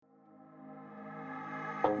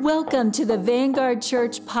Welcome to the Vanguard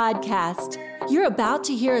Church podcast. You're about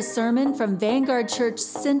to hear a sermon from Vanguard Church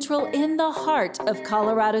Central in the heart of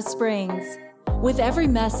Colorado Springs. With every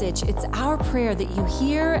message, it's our prayer that you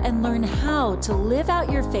hear and learn how to live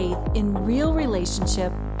out your faith in real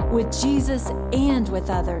relationship with Jesus and with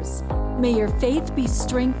others. May your faith be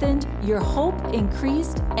strengthened, your hope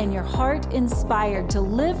increased, and your heart inspired to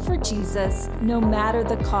live for Jesus no matter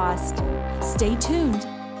the cost. Stay tuned.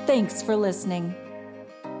 Thanks for listening.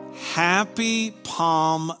 Happy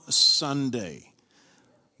Palm Sunday,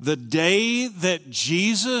 the day that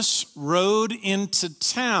Jesus rode into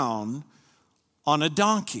town on a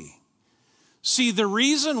donkey. See, the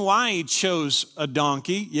reason why he chose a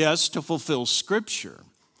donkey, yes, to fulfill Scripture.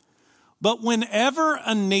 But whenever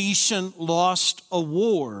a nation lost a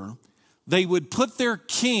war, they would put their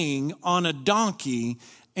king on a donkey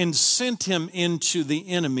and sent him into the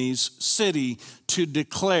enemy's city to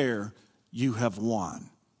declare, "You have won."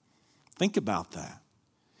 Think about that.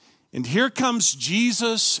 And here comes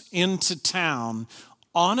Jesus into town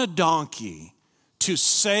on a donkey to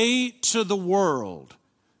say to the world,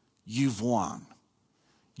 "You've won.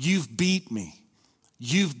 You've beat me.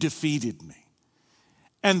 You've defeated me."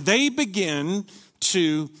 And they begin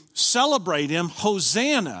to celebrate him,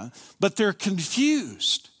 Hosanna, but they're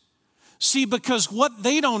confused. See, because what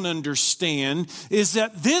they don't understand is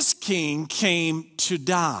that this king came to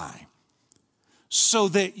die so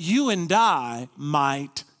that you and I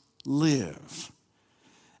might live.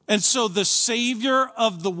 And so the Savior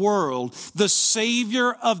of the world, the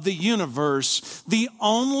Savior of the universe, the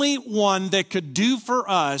only one that could do for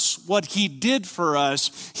us what he did for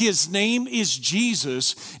us, his name is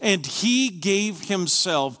Jesus, and he gave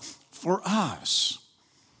himself for us,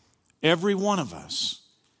 every one of us.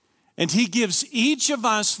 And he gives each of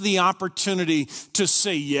us the opportunity to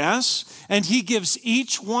say yes, and he gives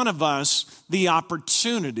each one of us the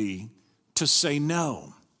opportunity to say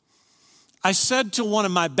no. I said to one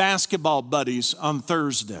of my basketball buddies on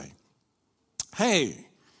Thursday, "Hey,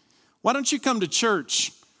 why don't you come to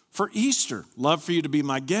church for Easter? Love for you to be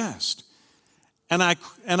my guest." And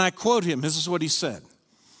I quote him. This is what he said.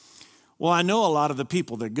 "Well, I know a lot of the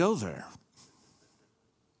people that go there."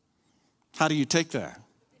 How do you take that?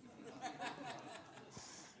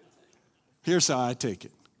 Here's how I take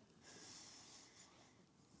it.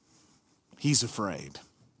 He's afraid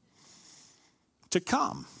to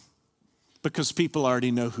come because people already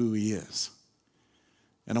know who he is.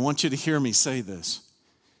 And I want you to hear me say this.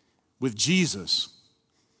 With Jesus,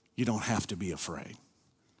 you don't have to be afraid.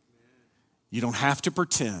 You don't have to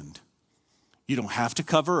pretend. You don't have to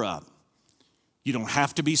cover up. You don't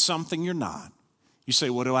have to be something you're not. You say,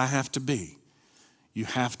 "What do I have to be?" You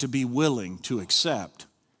have to be willing to accept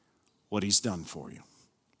what he's done for you.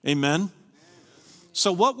 Amen?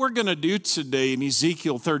 So what we're going to do today in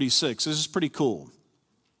Ezekiel 36, this is pretty cool.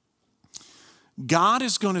 God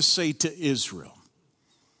is going to say to Israel,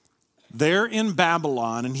 they're in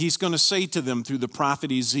Babylon, and he's going to say to them through the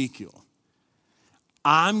prophet Ezekiel,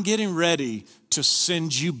 "I'm getting ready to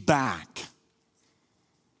send you back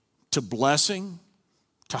to blessing,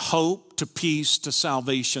 to hope, to peace, to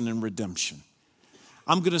salvation and redemption.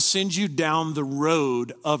 I'm going to send you down the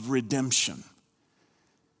road of redemption."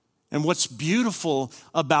 And what's beautiful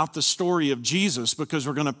about the story of Jesus, because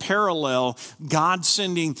we're going to parallel God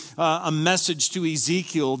sending a message to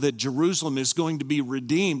Ezekiel that Jerusalem is going to be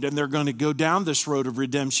redeemed and they're going to go down this road of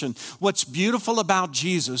redemption. What's beautiful about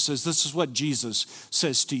Jesus is this is what Jesus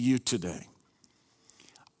says to you today.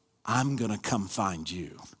 "I'm going to come find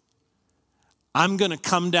you. I'm going to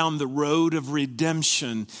come down the road of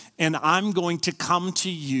redemption, and I'm going to come to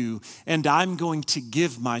you, and I'm going to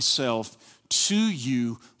give myself to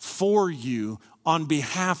you, for you, on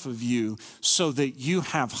behalf of you, so that you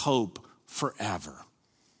have hope forever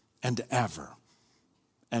and ever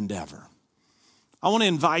and ever." I want to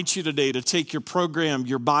invite you today to take your program,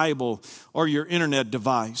 your Bible, or your internet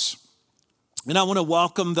device. And I want to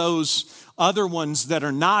welcome those other ones that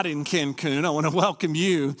are not in Cancun. I want to welcome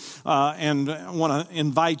you and I want to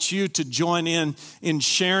invite you to join in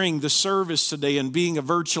sharing the service today and being a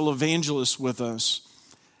virtual evangelist with us.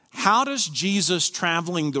 How does Jesus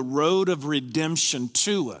traveling the road of redemption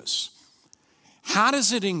to us, how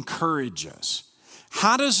does it encourage us?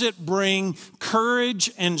 How does it bring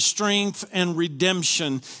courage and strength and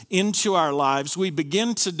redemption into our lives? We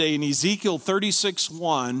begin today in Ezekiel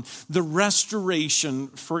 36:1, the restoration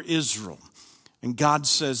for Israel. And God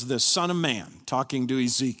says this, "Son of man," talking to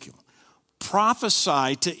Ezekiel,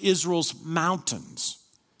 "prophesy to Israel's mountains.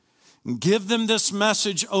 And give them this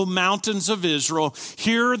message, O mountains of Israel,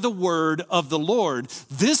 hear the word of the Lord.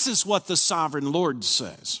 This is what the sovereign Lord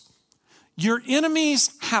says. Your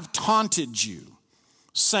enemies have taunted you,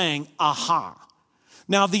 saying, aha,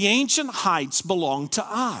 now the ancient heights belong to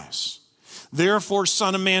us. Therefore,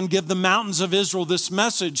 Son of Man, give the mountains of Israel this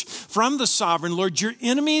message from the sovereign Lord. Your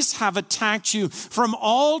enemies have attacked you from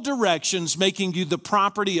all directions, making you the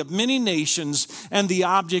property of many nations and the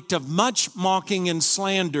object of much mocking and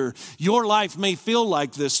slander. Your life may feel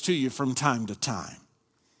like this to you from time to time.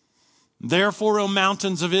 Therefore, O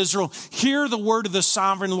mountains of Israel, hear the word of the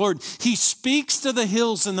sovereign Lord. He speaks to the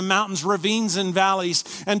hills and the mountains, ravines and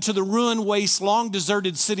valleys, and to the ruined waste, long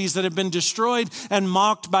deserted cities that have been destroyed and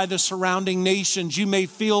mocked by the surrounding nations. You may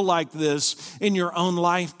feel like this in your own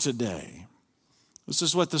life today. This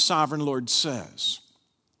is what the sovereign Lord says.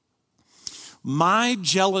 My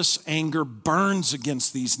jealous anger burns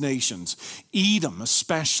against these nations, Edom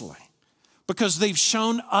especially, because they've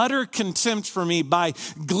shown utter contempt for me by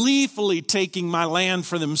gleefully taking my land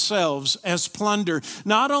for themselves as plunder.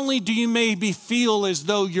 Not only do you maybe feel as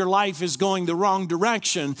though your life is going the wrong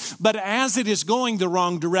direction, but as it is going the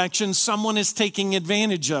wrong direction, someone is taking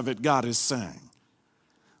advantage of it, God is saying.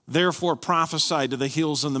 Therefore prophesy to the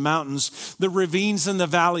hills and the mountains, the ravines and the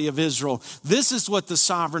valley of Israel. This is what the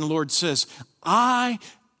sovereign Lord says. I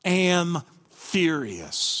am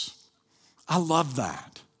furious. I love that.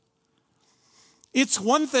 It's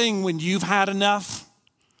one thing when you've had enough,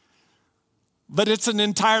 but it's an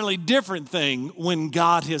entirely different thing when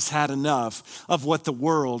God has had enough of what the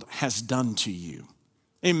world has done to you.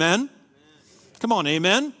 Amen? Come on,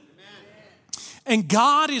 amen? And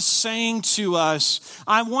God is saying to us,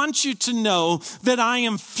 I want you to know that I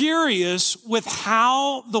am furious with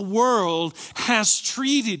how the world has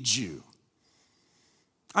treated you.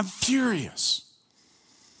 I'm furious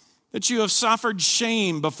that you have suffered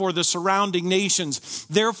shame before the surrounding nations.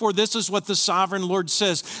 Therefore, this is what the sovereign Lord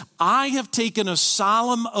says. I have taken a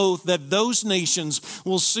solemn oath that those nations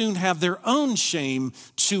will soon have their own shame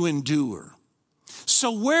to endure.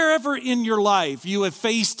 So wherever in your life you have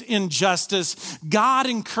faced injustice, God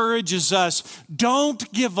encourages us, don't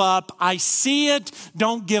give up. I see it.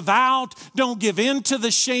 Don't give out. Don't give in to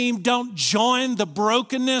the shame. Don't join the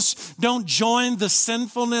brokenness. Don't join the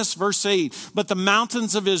sinfulness. Verse 8, but the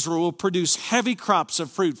mountains of Israel will produce heavy crops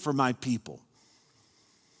of fruit for my people.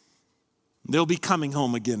 They'll be coming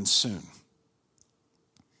home again soon.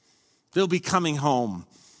 They'll be coming home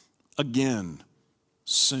again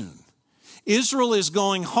soon. Israel is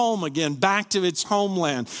going home again, back to its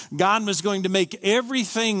homeland. God was going to make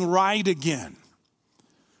everything right again.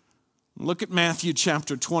 Look at Matthew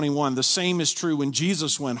chapter 21. The same is true when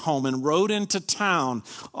Jesus went home and rode into town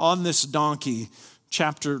on this donkey.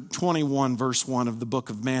 Chapter 21, verse 1 of the book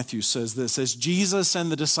of Matthew says this, as Jesus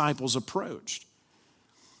and the disciples approached,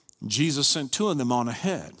 Jesus sent two of them on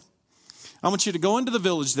ahead. I want you to go into the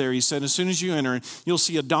village there, he said. As soon as you enter, you'll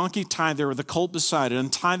see a donkey tied there with a colt beside it.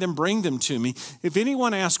 Untie them, bring them to me. If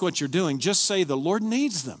anyone asks what you're doing, just say the Lord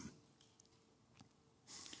needs them.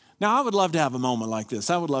 Now, I would love to have a moment like this.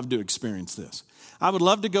 I would love to experience this. I would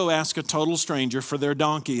love to go ask a total stranger for their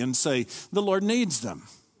donkey and say, the Lord needs them.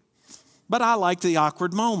 But I like the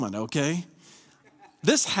awkward moment, okay?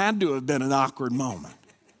 This had to have been an awkward moment.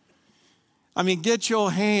 I mean, get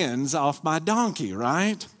your hands off my donkey,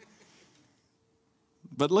 right?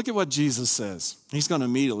 But look at what Jesus says. He's going to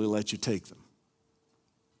immediately let you take them.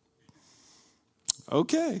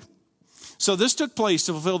 Okay. So this took place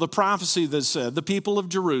to fulfill the prophecy that said, the people of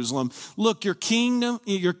Jerusalem, look, your king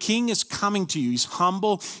is coming to you. He's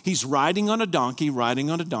humble. He's riding on a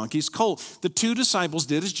donkey's colt. The two disciples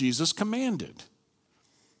did as Jesus commanded.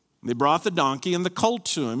 They brought the donkey and the colt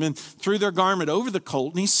to him and threw their garment over the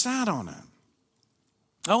colt, and he sat on it.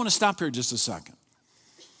 I want to stop here just a second.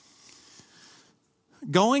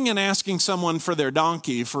 Going and asking someone for their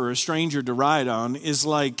donkey for a stranger to ride on is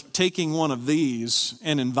like taking one of these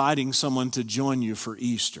and inviting someone to join you for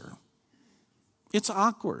Easter. It's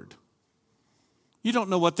awkward. You don't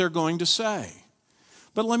know what they're going to say.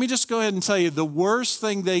 But let me just go ahead and tell you, the worst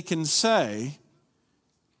thing they can say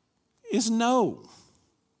is no.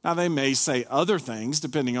 Now, they may say other things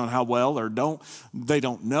depending on how well or they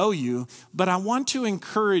don't know you, but I want to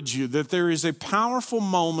encourage you that there is a powerful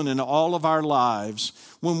moment in all of our lives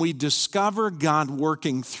when we discover God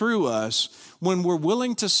working through us, when we're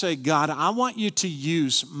willing to say, God, I want you to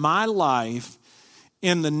use my life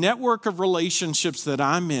in the network of relationships that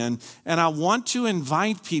I'm in, and I want to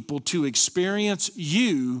invite people to experience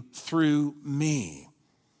you through me.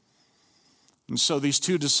 And so these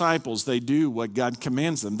two disciples, they do what God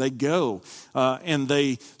commands them. They go and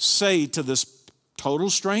they say to this total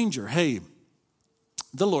stranger, hey,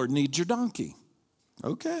 the Lord needs your donkey.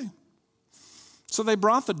 Okay. So they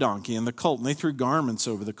brought the donkey and the colt, and they threw garments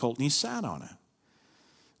over the colt, and he sat on it.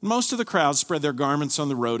 Most of the crowd spread their garments on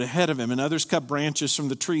the road ahead of him, and others cut branches from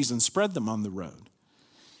the trees and spread them on the road.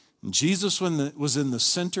 And Jesus was in the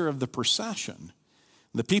center of the procession.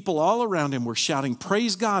 The people all around him were shouting,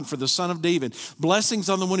 "Praise God for the Son of David. Blessings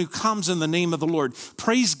on the one who comes in the name of the Lord.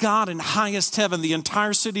 Praise God in highest heaven." The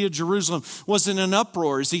entire city of Jerusalem was in an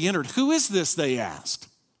uproar as he entered. "Who is this?" they asked.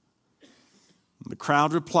 The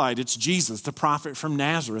crowd replied, "It's Jesus, the prophet from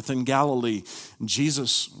Nazareth in Galilee." And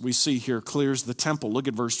Jesus, we see here, clears the temple. Look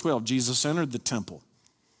at verse 12. Jesus entered the temple.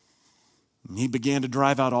 And he began to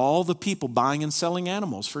drive out all the people buying and selling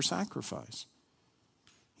animals for sacrifice.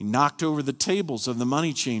 He knocked over the tables of the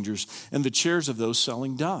money changers and the chairs of those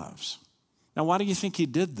selling doves. Now, why do you think he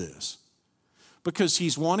did this? Because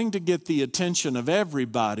he's wanting to get the attention of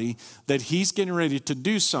everybody that he's getting ready to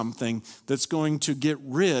do something that's going to get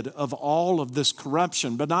rid of all of this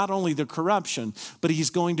corruption. But not only the corruption, but he's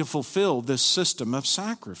going to fulfill this system of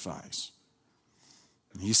sacrifice.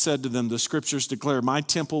 And he said to them, "The scriptures declare, my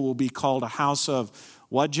temple will be called a house of,"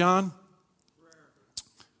 what, John? Prayer.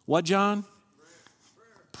 What, John?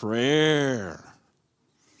 Prayer.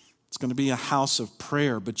 It's going to be a house of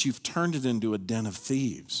prayer, but you've turned it into a den of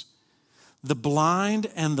thieves. The blind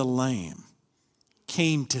and the lame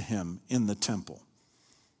came to him in the temple.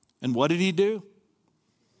 And what did he do?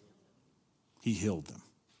 He healed them.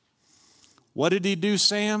 What did he do,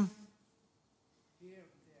 Sam?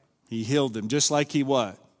 He healed them. Just like he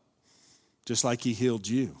what? Just like he healed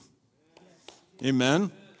you.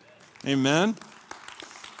 Amen? Amen?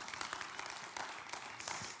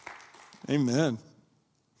 Amen.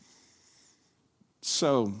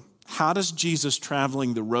 So, how does Jesus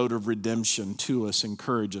traveling the road of redemption to us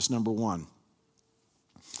encourage us? Number one,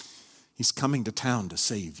 he's coming to town to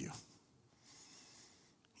save you.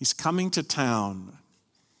 He's coming to town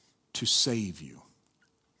to save you.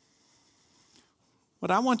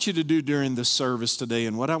 What I want you to do during this service today,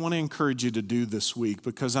 and what I want to encourage you to do this week,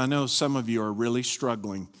 because I know some of you are really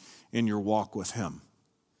struggling in your walk with him.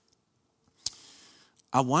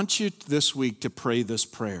 I want you this week to pray this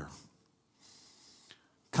prayer.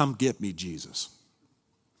 Come get me, Jesus.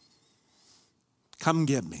 Come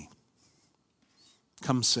get me.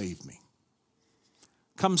 Come save me.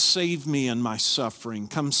 Come save me in my suffering.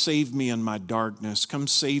 Come save me in my darkness. Come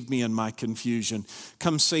save me in my confusion.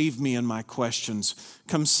 Come save me in my questions.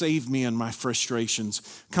 Come save me in my frustrations.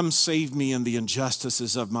 Come save me in the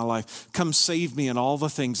injustices of my life. Come save me in all the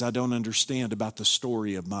things I don't understand about the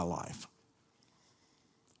story of my life.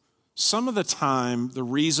 Some of the time, the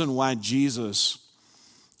reason why Jesus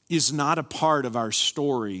is not a part of our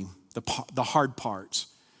story, the hard parts,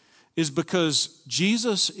 is because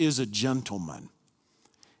Jesus is a gentleman.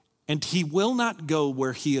 And he will not go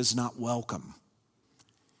where he is not welcome.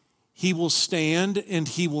 He will stand and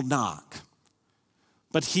he will knock.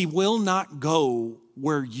 But he will not go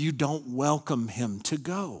where you don't welcome him to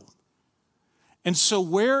go. And so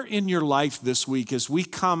where in your life this week, as we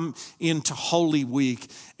come into Holy Week,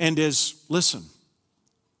 and listen,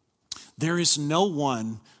 there is no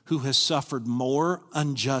one who has suffered more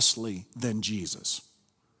unjustly than Jesus.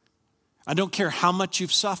 I don't care how much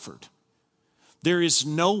you've suffered. There is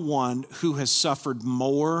no one who has suffered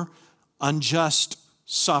more unjust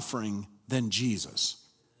suffering than Jesus.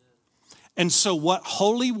 And so what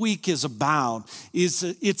Holy Week is about is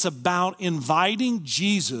it's about inviting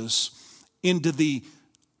Jesus into the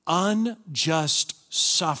unjust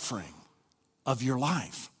suffering of your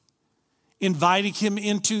life. Inviting him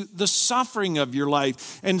into the suffering of your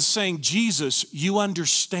life and saying, Jesus, you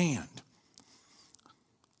understand.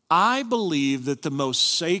 I believe that the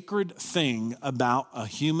most sacred thing about a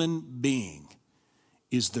human being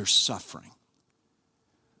is their suffering.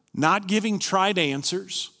 Not giving trite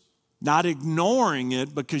answers, not ignoring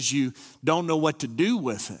it because you don't know what to do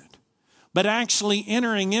with it, but actually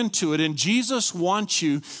entering into it. And Jesus wants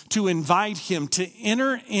you to invite him to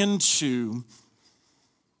enter into,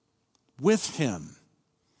 with him,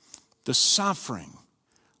 the suffering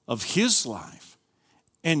of his life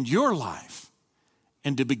and your life,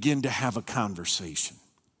 and to begin to have a conversation.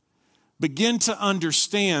 Begin to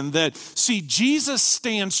understand that, see, Jesus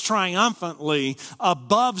stands triumphantly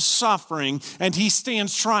above suffering, and he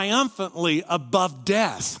stands triumphantly above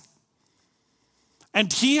death.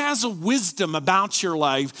 And he has a wisdom about your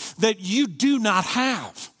life that you do not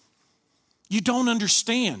have. You don't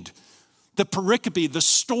understand the pericope, the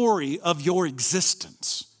story of your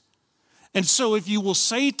existence. And so if you will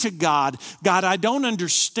say to God, God, I don't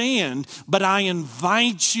understand, but I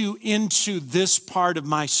invite you into this part of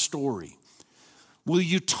my story. Will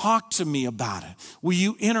you talk to me about it? Will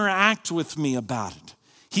you interact with me about it?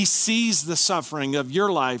 He sees the suffering of your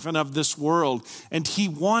life and of this world, and he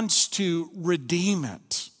wants to redeem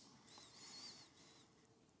it.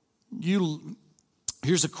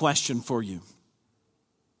 Here's a question for you.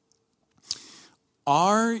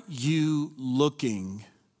 Are you looking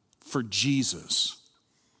for Jesus,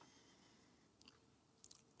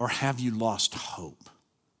 or have you lost hope?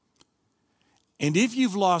 And if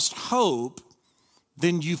you've lost hope,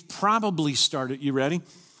 then you've probably started, you ready?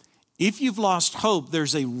 If you've lost hope,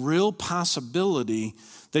 there's a real possibility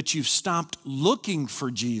that you've stopped looking for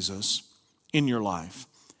Jesus in your life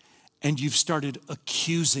and you've started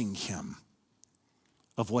accusing him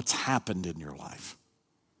of what's happened in your life.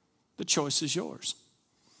 The choice is yours.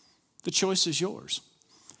 The choice is yours.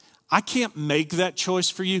 I can't make that choice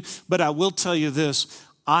for you, but I will tell you this.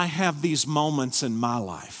 I have these moments in my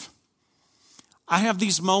life. I have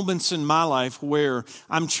these moments in my life where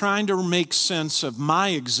I'm trying to make sense of my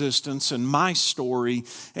existence and my story,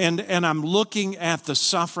 and I'm looking at the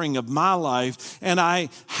suffering of my life, and I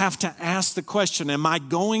have to ask the question, am I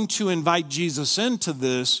going to invite Jesus into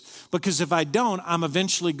this? Because if I don't, I'm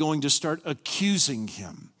eventually going to start accusing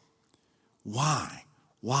him. Why?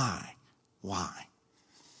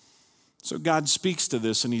 So God speaks to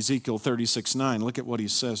this in Ezekiel 36:9. Look at what he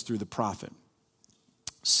says through the prophet.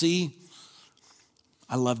 See,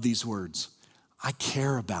 I love these words. I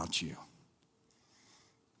care about you.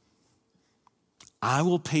 I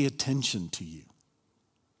will pay attention to you.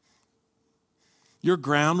 Your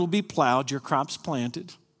ground will be plowed, your crops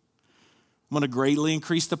planted. I'm going to greatly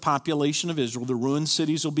increase the population of Israel. The ruined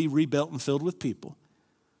cities will be rebuilt and filled with people.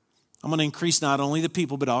 I'm going to increase not only the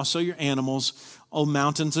people, but also your animals. O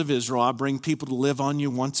mountains of Israel, I bring people to live on you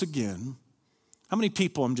once again. How many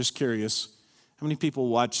people, I'm just curious, how many people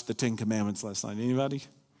watched the Ten Commandments last night? Anybody?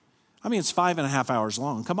 I mean, it's 5.5 hours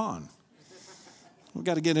long. Come on. We've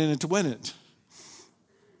got to get in it to win it.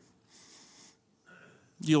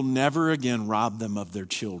 You'll never again rob them of their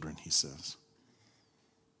children, he says.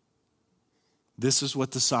 This is what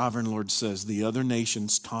the sovereign Lord says. The other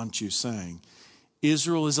nations taunt you, saying,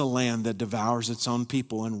 Israel is a land that devours its own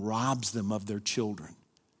people and robs them of their children.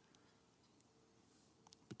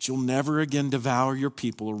 But you'll never again devour your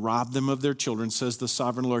people or rob them of their children, says the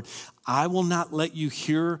sovereign Lord. I will not let you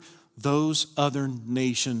hear those other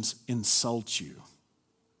nations insult you.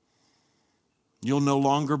 You'll no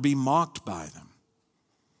longer be mocked by them.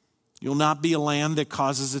 You'll not be a land that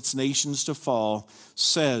causes its nations to fall,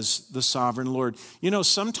 says the sovereign Lord. You know,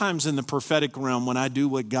 sometimes in the prophetic realm, when I do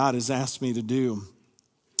what God has asked me to do,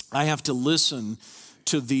 I have to listen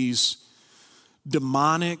to these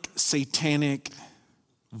demonic, satanic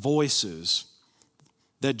voices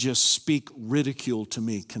that just speak ridicule to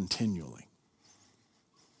me continually.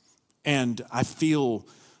 And I feel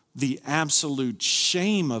the absolute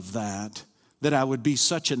shame of that I would be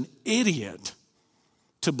such an idiot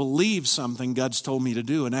to believe something God's told me to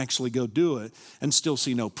do and actually go do it and still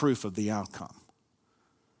see no proof of the outcome.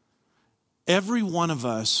 Every one of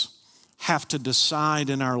us have to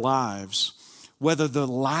decide in our lives whether the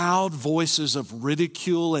loud voices of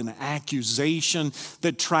ridicule and accusation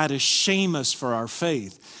that try to shame us for our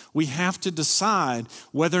faith, we have to decide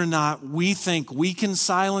whether or not we think we can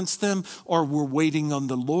silence them or we're waiting on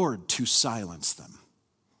the Lord to silence them.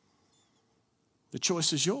 The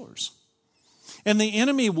choice is yours. And the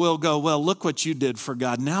enemy will go, well, look what you did for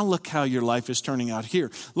God. Now look how your life is turning out here.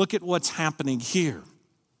 Look at what's happening here.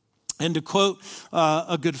 And to quote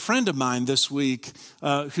a good friend of mine this week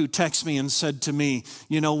who texted me and said to me,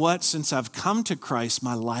 you know what? Since I've come to Christ,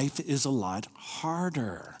 my life is a lot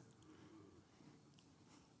harder.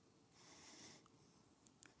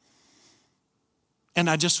 And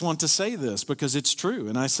I just want to say this because it's true.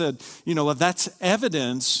 And I said, you know, that's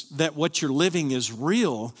evidence that what you're living is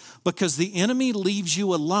real because the enemy leaves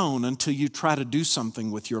you alone until you try to do something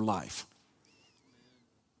with your life.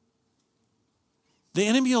 The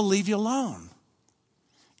enemy will leave you alone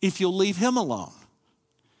if you'll leave him alone.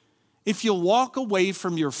 If you'll walk away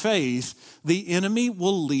from your faith, the enemy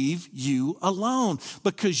will leave you alone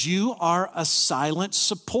because you are a silent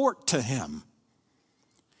support to him.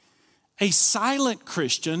 A silent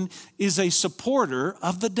Christian is a supporter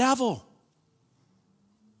of the devil.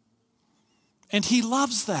 And he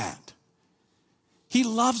loves that. He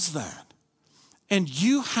loves that. And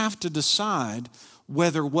you have to decide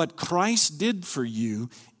whether what Christ did for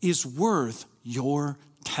you is worth your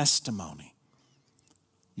testimony,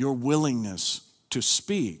 your willingness to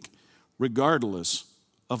speak, regardless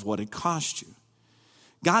of what it cost you.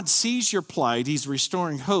 God sees your plight. He's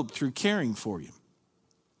restoring hope through caring for you.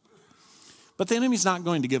 But the enemy's not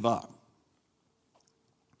going to give up.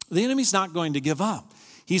 The enemy's not going to give up.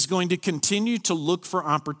 He's going to continue to look for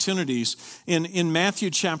opportunities. In Matthew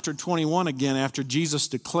chapter 21, again, after Jesus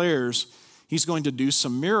declares he's going to do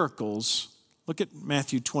some miracles, look at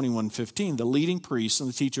Matthew 21:15. The leading priests and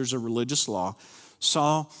the teachers of religious law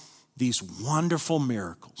saw these wonderful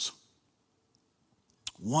miracles.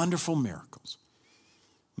 Wonderful miracles.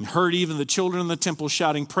 And heard even the children in the temple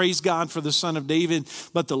shouting, "Praise God for the Son of David."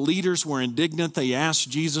 But the leaders were indignant. They asked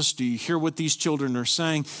Jesus, "Do you hear what these children are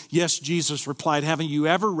saying?" "Yes," Jesus replied. "Haven't you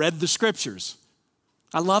ever read the scriptures?"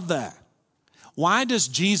 I love that. Why does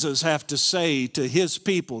Jesus have to say to his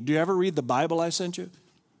people, "Do you ever read the Bible I sent you?"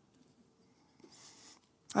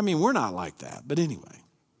 I mean, we're not like that. But anyway,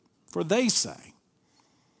 for they say,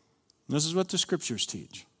 this is what the scriptures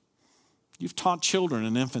teach. You've taught children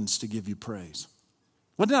and infants to give you praise.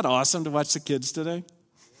 Wasn't that awesome to watch the kids today?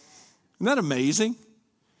 Isn't that amazing?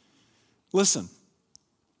 Listen,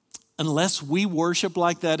 unless we worship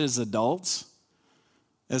like that as adults,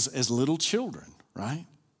 as little children, right?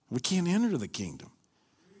 We can't enter the kingdom.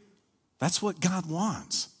 That's what God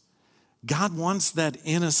wants. God wants that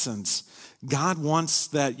innocence. God wants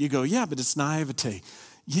that you go, yeah, but it's naivete.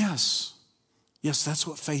 Yes, that's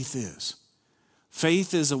what faith is.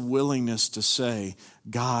 Faith is a willingness to say,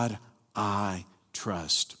 God, I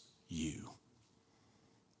trust you.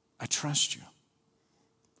 I trust you.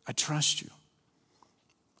 I trust you.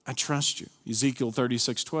 I trust you. Ezekiel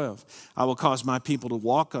 36:12. I will cause my people to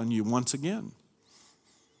walk on you once again.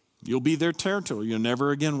 You'll be their territory. You'll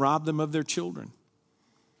never again rob them of their children.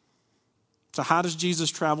 So how does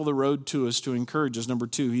Jesus travel the road to us to encourage us? Number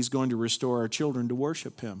 2, he's going to restore our children to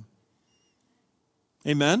worship him.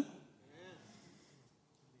 Amen?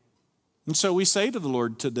 And so we say to the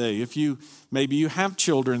Lord today, if maybe you have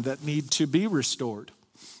children that need to be restored,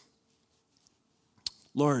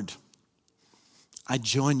 Lord, I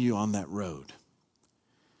join you on that road.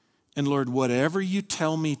 And Lord, whatever you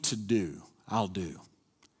tell me to do, I'll do.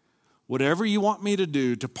 Whatever you want me to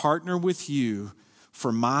do to partner with you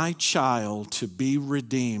for my child to be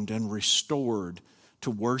redeemed and restored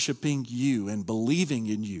to worshiping you and believing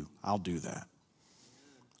in you, I'll do that.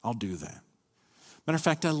 I'll do that. Matter of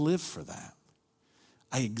fact, I live for that.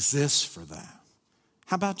 I exist for that.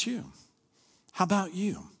 How about you? How about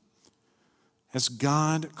you? Has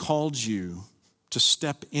God called you to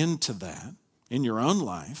step into that in your own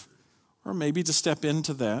life, or maybe to step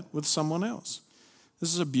into that with someone else?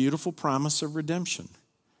 This is a beautiful promise of redemption.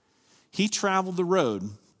 He traveled the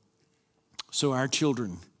road so our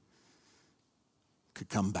children could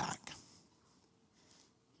come back.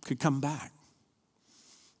 Could come back.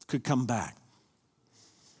 Could come back.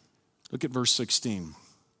 Look at verse 16.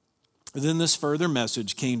 Then this further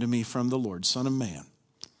message came to me from the Lord, Son of man.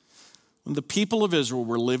 When the people of Israel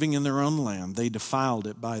were living in their own land, they defiled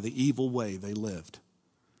it by the evil way they lived.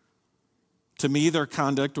 To me, their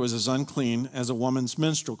conduct was as unclean as a woman's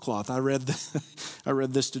menstrual cloth. I read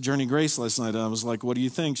this to Journey Grace last night, and I was like, what do you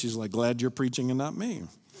think? She's like, glad you're preaching and not me.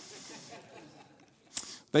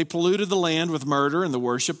 They polluted the land with murder and the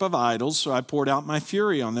worship of idols, so I poured out my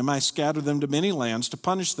fury on them. I scattered them to many lands to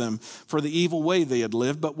punish them for the evil way they had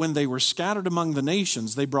lived. But when they were scattered among the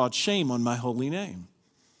nations, they brought shame on my holy name.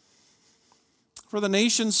 For the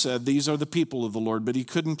nations said, these are the people of the Lord, but he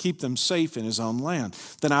couldn't keep them safe in his own land.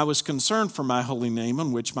 Then I was concerned for my holy name,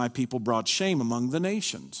 on which my people brought shame among the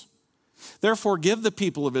nations. Therefore, give the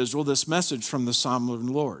people of Israel this message from the sovereign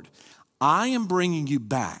Lord. I am bringing you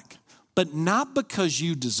back, but not because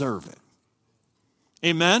you deserve it.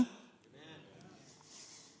 Amen?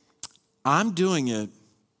 I'm doing it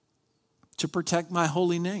to protect my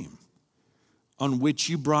holy name, on which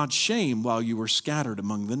you brought shame while you were scattered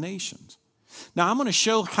among the nations. Now I'm going to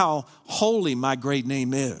show how holy my great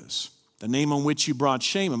name is, the name on which you brought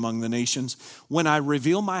shame among the nations, when I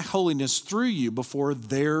reveal my holiness through you before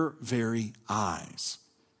their very eyes.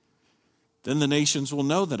 Then the nations will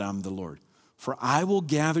know that I'm the Lord. For I will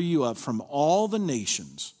gather you up from all the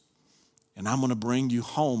nations, and I'm going to bring you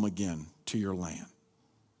home again to your land.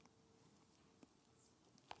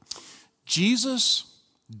 Jesus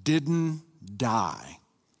didn't die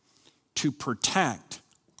to protect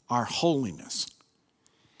our holiness.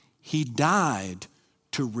 He died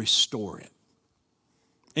to restore it.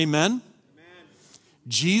 Amen? Amen?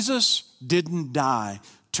 Jesus didn't die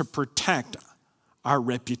to protect our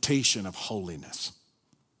reputation of holiness.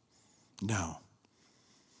 No.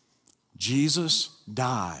 Jesus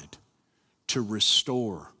died to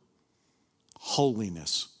restore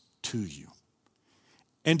holiness to you.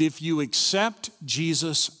 And if you accept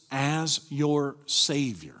Jesus as your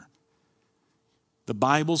Savior, the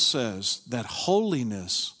Bible says that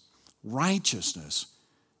holiness, righteousness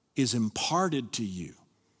is imparted to you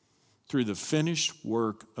through the finished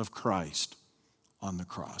work of Christ on the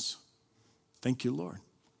cross. Thank you, Lord.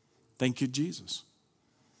 Thank you, Jesus.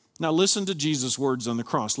 Now listen to Jesus' words on the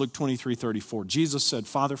cross. Luke 23:34. Jesus said,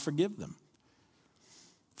 Father, forgive them,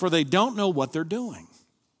 for they don't know what they're doing.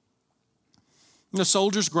 The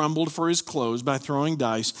soldiers grumbled for his clothes by throwing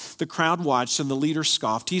dice. The crowd watched and the leader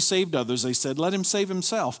scoffed. He saved others. They said, let him save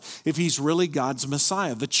himself if he's really God's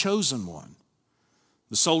Messiah, the chosen one.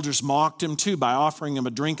 The soldiers mocked him too by offering him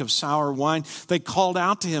a drink of sour wine. They called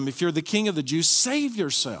out to him, if you're the king of the Jews, save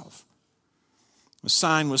yourself. A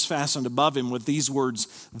sign was fastened above him with these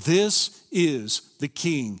words, this is the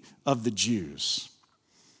King of the Jews.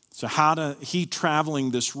 So how did he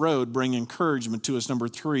traveling this road bring encouragement to us? Number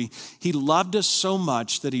 3, he loved us so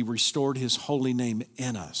much that he restored his holy name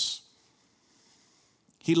in us.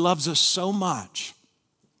 He loves us so much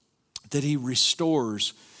that he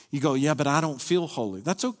restores. You go, yeah, but I don't feel holy.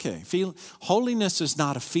 That's okay. Holiness is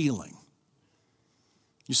not a feeling.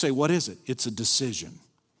 You say, what is it? It's a decision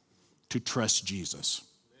to trust Jesus.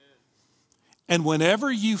 And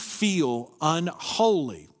whenever you feel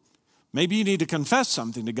unholy, maybe you need to confess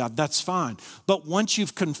something to God, that's fine. But once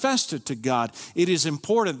you've confessed it to God, it is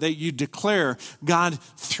important that you declare, God,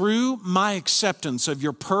 through my acceptance of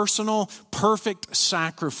your personal, perfect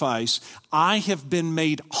sacrifice, I have been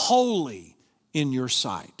made holy in your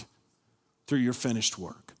sight through your finished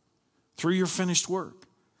work. Through your finished work.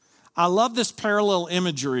 I love this parallel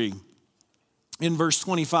imagery in verse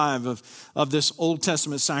 25 of this Old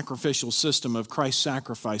Testament sacrificial system of Christ's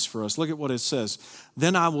sacrifice for us. Look at what it says.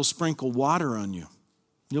 Then I will sprinkle water on you.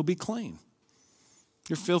 You'll be clean.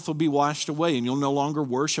 Your filth will be washed away and you'll no longer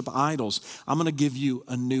worship idols. I'm going to give you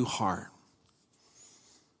a new heart.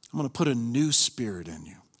 I'm going to put a new spirit in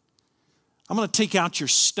you. I'm going to take out your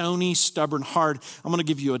stony, stubborn heart. I'm going to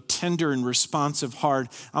give you a tender and responsive heart.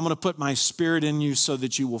 I'm going to put my spirit in you so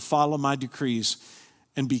that you will follow my decrees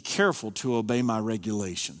and be careful to obey my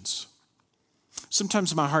regulations.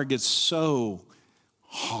 Sometimes my heart gets so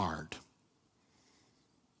hard.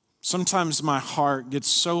 Sometimes my heart gets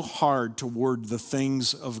so hard toward the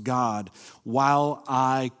things of God while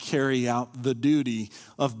I carry out the duty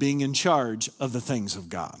of being in charge of the things of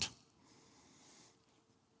God.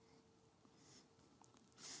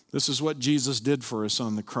 This is what Jesus did for us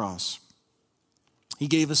on the cross. He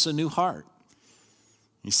gave us a new heart.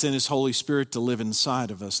 He sent his Holy Spirit to live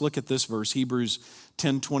inside of us. Look at this verse, Hebrews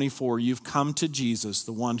 10:24. You've come to Jesus,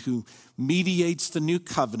 the one who mediates the new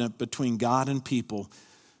covenant between God and people,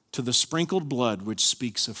 to the sprinkled blood which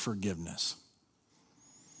speaks of forgiveness.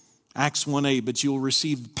 Acts 1:8, but you'll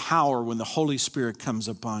receive power when the Holy Spirit comes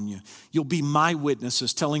upon you. You'll be my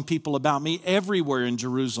witnesses, telling people about me everywhere in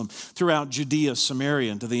Jerusalem, throughout Judea,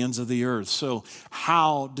 Samaria, and to the ends of the earth. So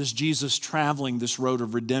how does Jesus traveling this road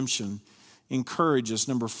of redemption encourage us?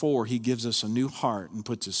 Number 4, he gives us a new heart and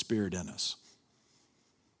puts his spirit in us.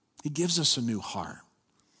 He gives us a new heart.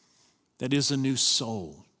 That is a new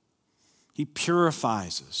soul. He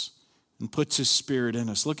purifies us and puts his spirit in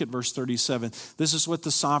us. Look at verse 37. This is what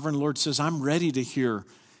the sovereign Lord says. I'm ready to hear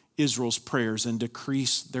Israel's prayers and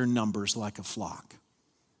decrease their numbers like a flock.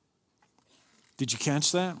 Did you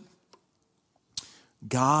catch that?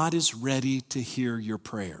 God is ready to hear your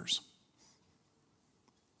prayers.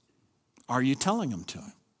 Are you telling him to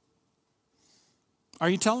him? Are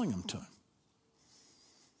you telling him to him?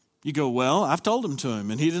 You go, well, I've told him to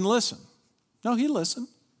him and he didn't listen. No, he listened.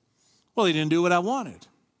 Well, he didn't do what I wanted.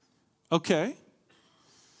 Okay.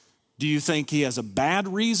 Do you think he has a bad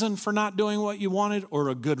reason for not doing what you wanted or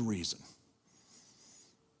a good reason?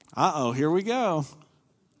 Here we go.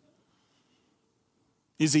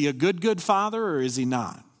 Is he a good father or is he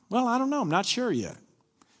not? Well, I don't know. I'm not sure yet.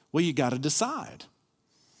 Well, you got to decide.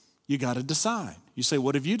 You got to decide. You say,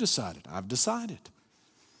 what have you decided? I've decided.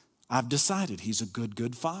 I've decided he's a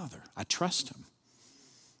good father. I trust him.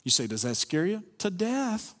 You say, does that scare you? To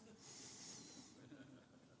death.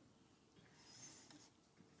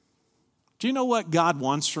 Do you know what God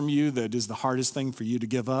wants from you that is the hardest thing for you to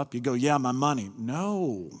give up? You go, yeah, my money.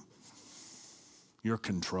 No, your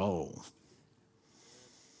control.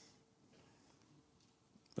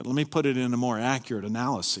 But let me put it in a more accurate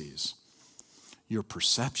analysis. Your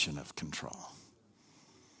perception of control.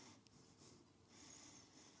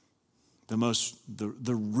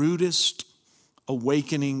 The rudest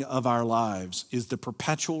awakening of our lives is the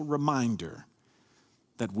perpetual reminder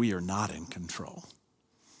that we are not in control.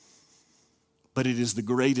 But it is the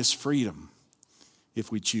greatest freedom if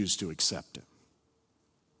we choose to accept it.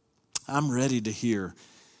 I'm ready to hear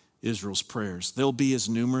Israel's prayers. They'll be as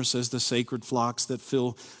numerous as the sacred flocks that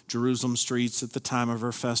fill Jerusalem streets at the time of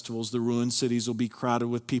her festivals. The ruined cities will be crowded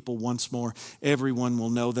with people once more. Everyone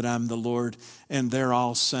will know that I'm the Lord. And they're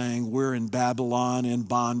all saying, we're in Babylon in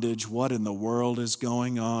bondage. What in the world is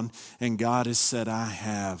going on? And God has said, I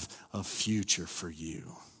have a future for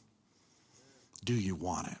you. Do you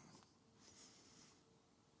want it?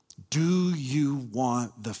 Do you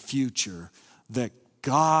want the future that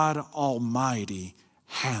God Almighty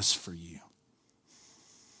has for you?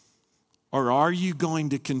 Or are you going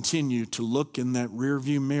to continue to look in that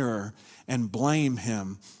rearview mirror and blame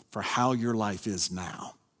him for how your life is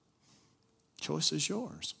now? Choice is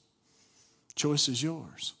yours. Choice is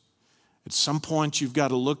yours. At some point, you've got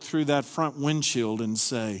to look through that front windshield and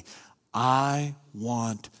say, I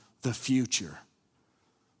want the future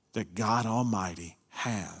that God Almighty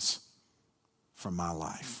has for my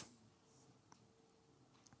life.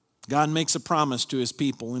 God makes a promise to his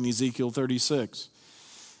people in Ezekiel 36.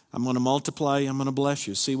 I'm going to multiply, I'm going to bless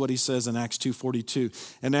you. See what he says in Acts 2:42.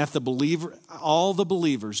 And all the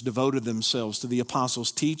believers devoted themselves to the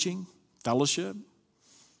apostles' teaching, fellowship,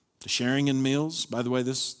 to sharing in meals. By the way,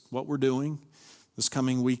 this is what we're doing this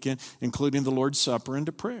coming weekend, including the Lord's Supper, and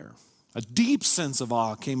to prayer. A deep sense of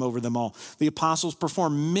awe came over them all. The apostles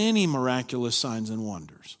performed many miraculous signs and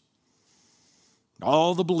wonders.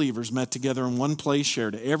 All the believers met together in one place,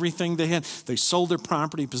 shared everything they had. They sold their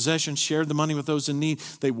property, possessions, shared the money with those in need.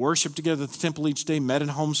 They worshiped together at the temple each day, met in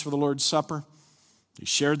homes for the Lord's Supper. They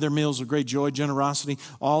shared their meals with great joy, generosity,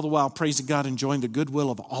 all the while praising God, enjoying the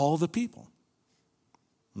goodwill of all the people.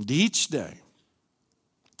 And each day,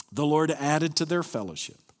 the Lord added to their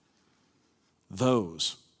fellowship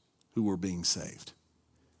those who were being saved.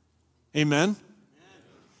 Amen?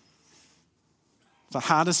 So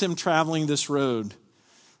how does him traveling this road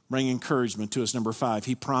bring encouragement to us? Number 5,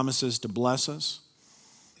 he promises to bless us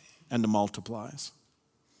and to multiply us.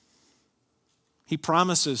 He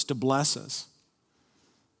promises to bless us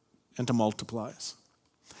and to multiply us.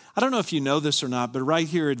 I don't know if you know this or not, but right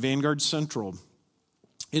here at Vanguard Central,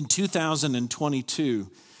 in 2022,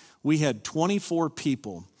 we had 24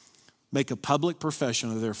 people make a public profession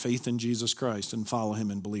of their faith in Jesus Christ and follow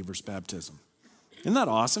him in believer's baptism. Isn't that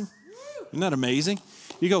awesome? Isn't that amazing?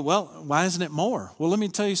 You go, well, why isn't it more? Well, let me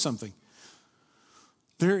tell you something.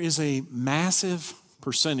 There is a massive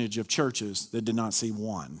percentage of churches that did not see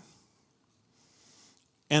one.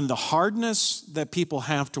 And the hardness that people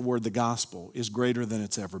have toward the gospel is greater than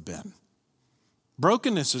it's ever been.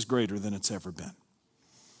 Brokenness is greater than it's ever been.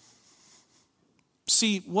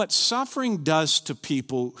 See, what suffering does to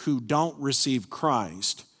people who don't receive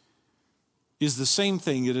Christ is the same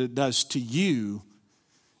thing that it does to you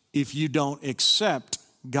if you don't accept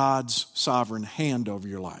God's sovereign hand over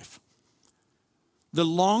your life. The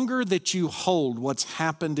longer that you hold what's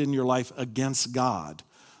happened in your life against God,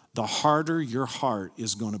 the harder your heart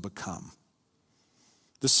is going to become.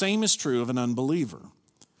 The same is true of an unbeliever.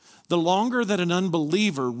 The longer that an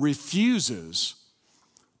unbeliever refuses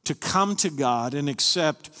to come to God and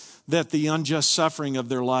accept that the unjust suffering of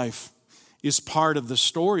their life is part of the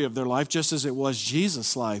story of their life, just as it was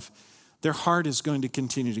Jesus' life, their heart is going to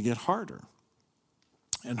continue to get harder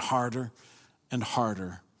and harder and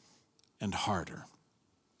harder and harder.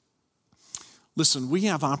 Listen, we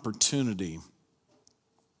have opportunity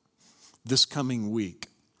this coming week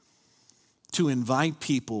to invite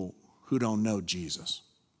people who don't know Jesus.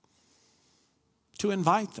 To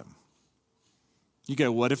invite them. You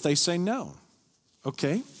go, what if they say no?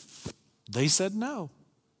 Okay, they said no.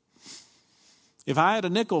 If I had a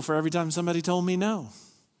nickel for every time somebody told me no,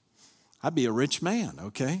 I'd be a rich man,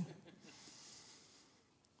 okay?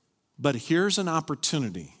 But here's an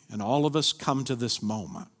opportunity, and all of us come to this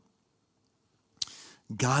moment.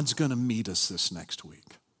 God's going to meet us this next week.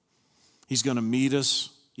 He's going to meet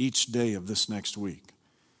us each day of this next week.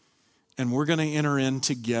 And we're going to enter in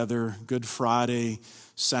together Good Friday,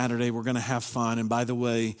 Saturday. We're going to have fun. And by the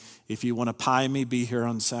way, if you want to pie me, be here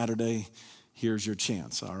on Saturday, here's your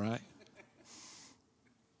chance, all right?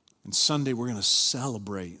 And Sunday, we're going to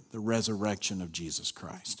celebrate the resurrection of Jesus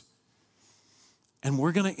Christ. And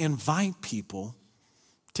we're going to invite people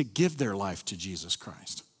to give their life to Jesus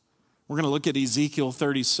Christ. We're going to look at Ezekiel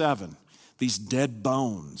 37. These dead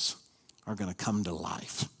bones are going to come to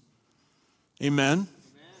life. Amen?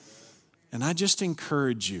 And I just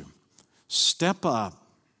encourage you, step up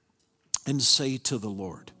and say to the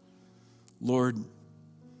Lord, Lord,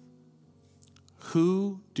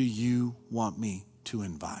 who do you want me to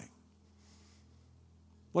invite?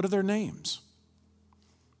 What are their names?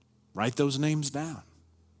 Write those names down.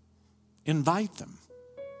 Invite them.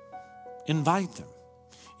 Invite them.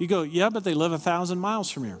 You go, yeah, but they live 1,000 miles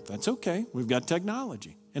from here. That's okay. We've got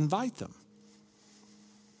technology. Invite them.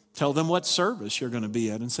 Tell them what service you're going to be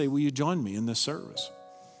at and say, will you join me in this service?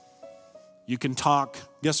 You can talk.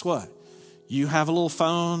 Guess what? You have a little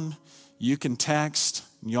phone. You can text.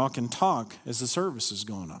 And y'all can talk as the service is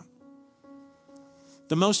going on.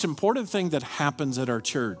 The most important thing that happens at our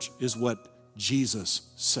church is what Jesus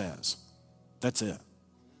says. That's it.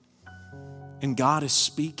 And God is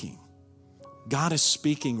speaking. God is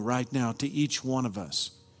speaking right now to each one of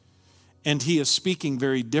us. And He is speaking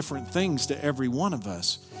very different things to every one of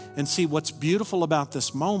us. And see, what's beautiful about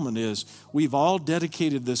this moment is we've all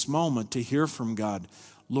dedicated this moment to hear from God.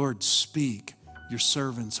 Lord, speak. Your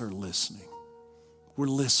servants are listening. We're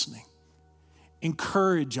listening.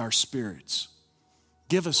 Encourage our spirits.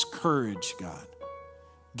 Give us courage, God.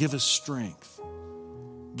 Give us strength.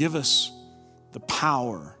 Give us the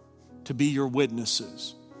power to be your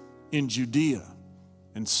witnesses in Judea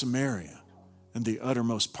and Samaria and the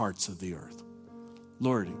uttermost parts of the earth.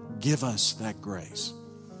 Lord, give us that grace.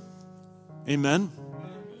 Amen.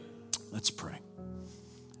 Let's pray.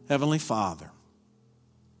 Heavenly Father,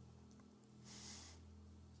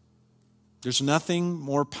 there's nothing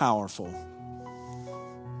more powerful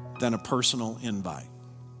than a personal invite.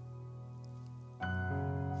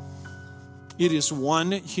 It is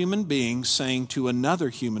one human being saying to another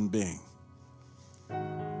human being,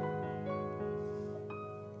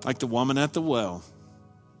 like the woman at the well,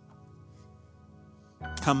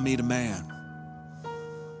 come meet a man.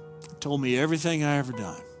 He told me everything I ever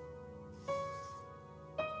done.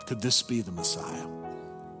 Could this be the Messiah?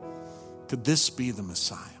 Could this be the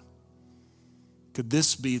Messiah? Could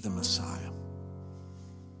this be the Messiah?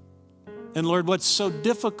 And Lord, what's so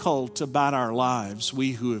difficult about our lives,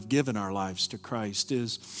 we who have given our lives to Christ,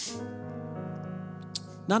 is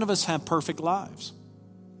none of us have perfect lives.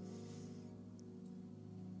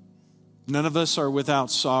 None of us are without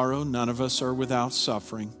sorrow. None of us are without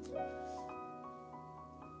suffering.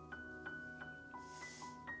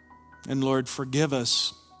 And Lord, forgive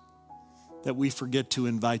us that we forget to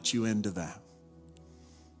invite you into that,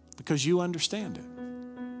 because you understand it.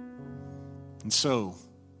 And so,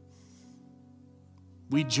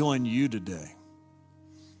 we join you today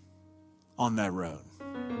on that road.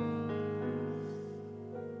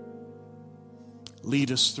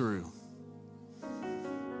 Lead us through.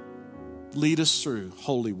 Lead us through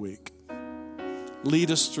Holy Week.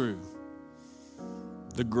 Lead us through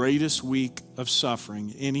the greatest week of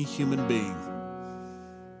suffering any human being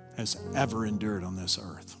has ever endured on this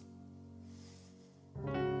earth.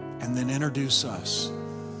 And then introduce us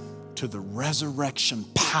to the resurrection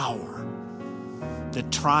power that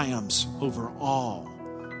triumphs over all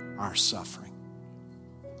our suffering.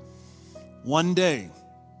 One day,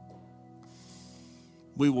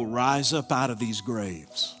 we will rise up out of these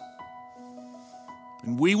graves,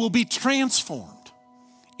 and we will be transformed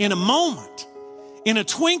in a moment, in a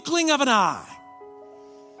twinkling of an eye,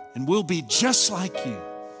 and we'll be just like you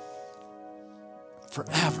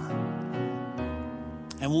forever.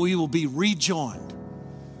 And we will be rejoined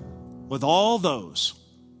with all those,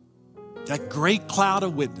 that great cloud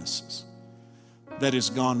of witnesses that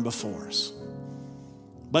has gone before us.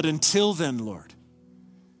 But until then, Lord,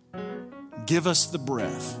 give us the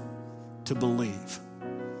breath to believe.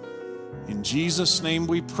 In Jesus' name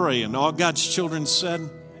we pray. And all God's children said,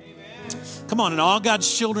 amen. Come on, and all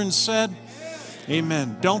God's children said,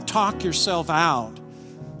 amen. Don't talk yourself out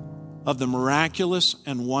of the miraculous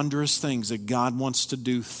and wondrous things that God wants to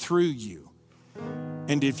do through you.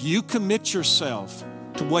 And if you commit yourself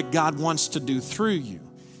to what God wants to do through you,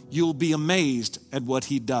 you'll be amazed at what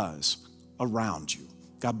He does around you.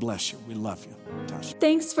 God bless you. We love you. Tasha.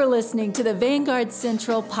 Thanks for listening to the Vanguard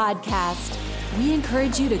Central podcast. We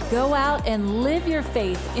encourage you to go out and live your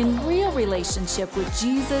faith in real relationship with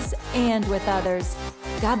Jesus and with others.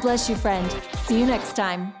 God bless you, friend. See you next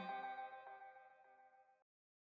time.